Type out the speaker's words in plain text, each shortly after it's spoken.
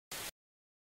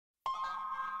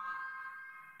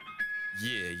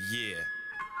Yeah.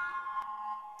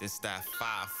 This that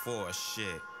 5-4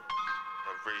 shit.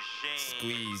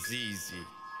 Squeeze Easy,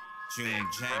 June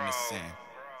Jameson,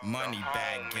 Money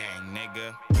Bag Gang,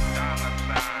 nigga.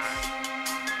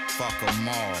 Fuck 'em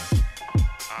all.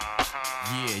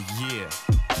 Yeah.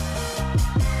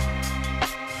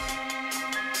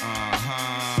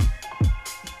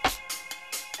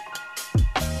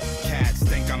 Cats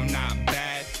think I'm not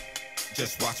bad,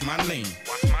 just watch my lean.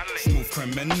 Smooth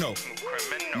criminal,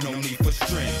 no need for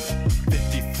strings.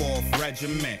 54th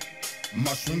Regiment,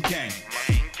 Mushroom Gang.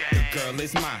 The girl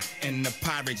is mine, in the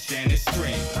Pirates Janet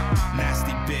string.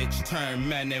 Nasty bitch, turn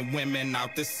men and women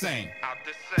out the same.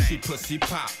 She pussy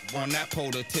pop, on that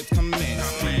pole the tips come in.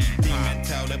 Speed demon,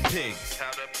 tell the pigs,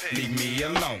 leave me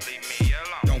alone.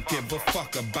 Don't give a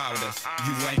fuck about us,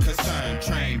 you ain't concerned.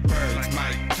 Train birds,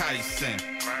 Mike Tyson,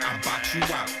 I box you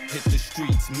out. Hit the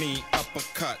streets, me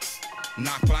uppercuts,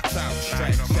 knock blocks out.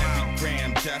 Stretch every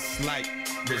gram just like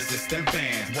resistant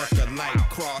bands. Work a light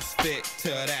CrossFit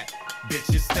till that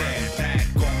bitches stand back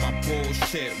on my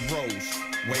bullshit roast.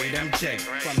 Wade MJ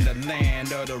from the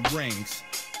land of the rings,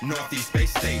 Northeast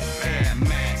Space State. Air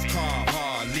Max,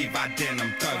 Carhartt, Levi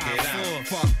denim, thug it out.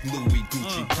 Fuck Louis,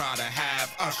 Gucci, Prada,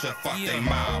 have Usher, fuck they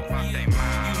mouth.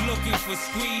 You looking for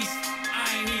squeeze?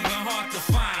 I ain't even hard to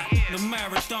find. The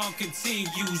marathon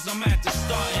continues, I'm at the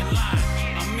starting line.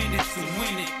 I'm in it to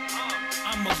win it,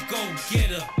 I'm a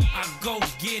go-getter, I go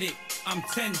get it, I'm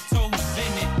 10 toes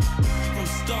in it. From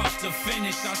start to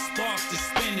finish, I spark the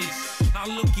spinach. I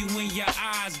look you in your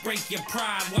eyes, break your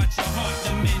pride, watch your heart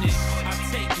diminish. I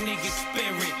take niggas'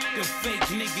 spirit, the fake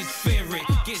niggas fear it.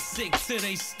 Get sick to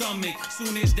they stomach,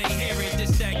 soon as they hear it.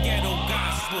 This that ghetto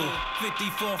gospel,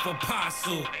 54th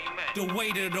apostle. The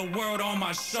weight of the world on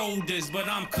my shoulders, but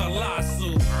I'm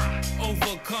colossal.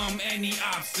 Overcome any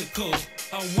obstacle.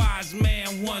 A wise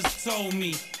man once told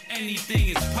me, anything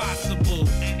is possible.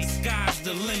 Sky's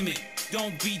the limit,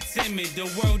 don't be timid. The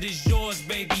world is yours,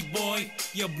 baby boy.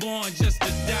 You're born just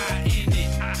to die in it.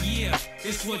 Yeah,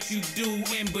 it's what you do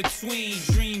in between.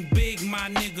 Dream big, my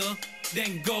nigga,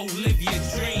 then go live your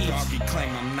dreams. Doggy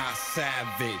claim I'm not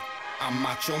savage, I'm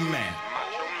Macho Man.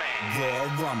 Royal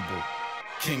Rumble,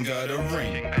 King of the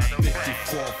Ring.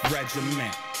 54th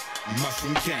Regiment,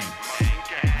 Mushroom Gang.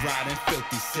 Riding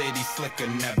filthy city, slicker,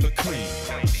 never clean.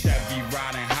 Chevy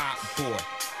riding hot boy,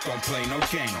 don't play no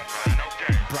game.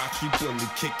 Brocky bully,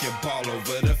 kick your ball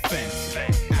over the fence.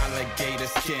 Alligator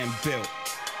skin built,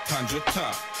 tundra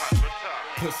tough.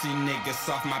 Pussy niggas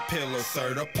off my pillow,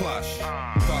 sir the plush.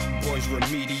 Fuck boys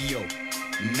remedial,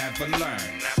 never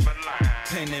learn.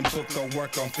 Pen and book or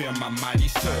work on feel my mighty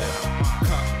sword.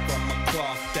 Cut from a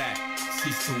cloth that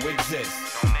cease to exist.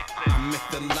 I'm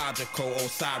mythological,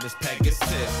 Osiris,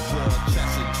 Pegasus.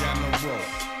 Worcester General,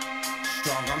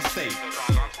 strong I'm safe.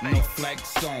 No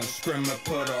flex zone, scrimmer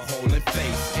put a hole in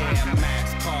face. Air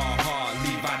Max, Carhartt,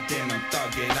 Levi denim,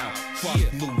 thug it out.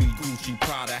 Fuck Louis, Gucci,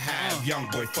 Prada, have young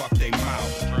boy, fuck they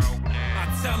mouth. I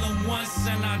tell him once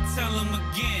and I tell him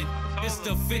again. It's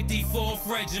the 54th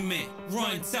Regiment,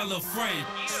 run, tell a friend.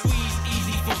 Squeeze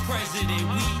Easy for president,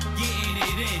 we getting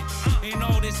it in. And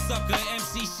all this sucker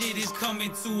MC shit is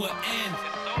coming to an end.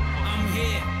 I'm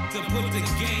here to put the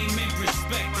game in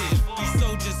perspective. You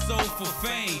sold your soul for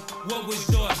fame, what was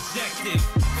your objective?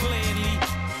 Clearly,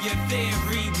 your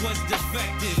theory was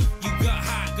defective. You got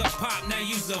hot, got pop, now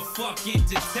you's a fucking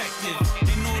detective.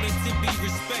 In order to be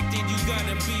respected, you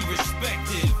gotta be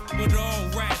respected. But all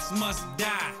rats must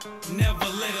die, never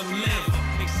let them live.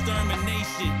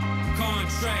 Extermination,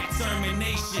 contract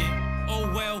termination. Oh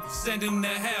well, send him to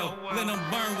hell, let him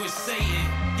burn with Satan.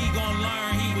 He gon'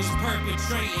 learn he was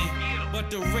perpetrating. But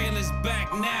the real is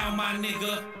back now, my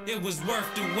nigga, it was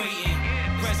worth the waiting.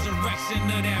 Resurrection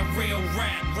of that real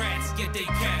rap, rats get they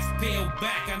caps peeled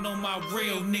back. I know my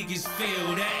real niggas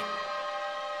feel that.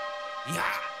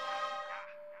 Yeah.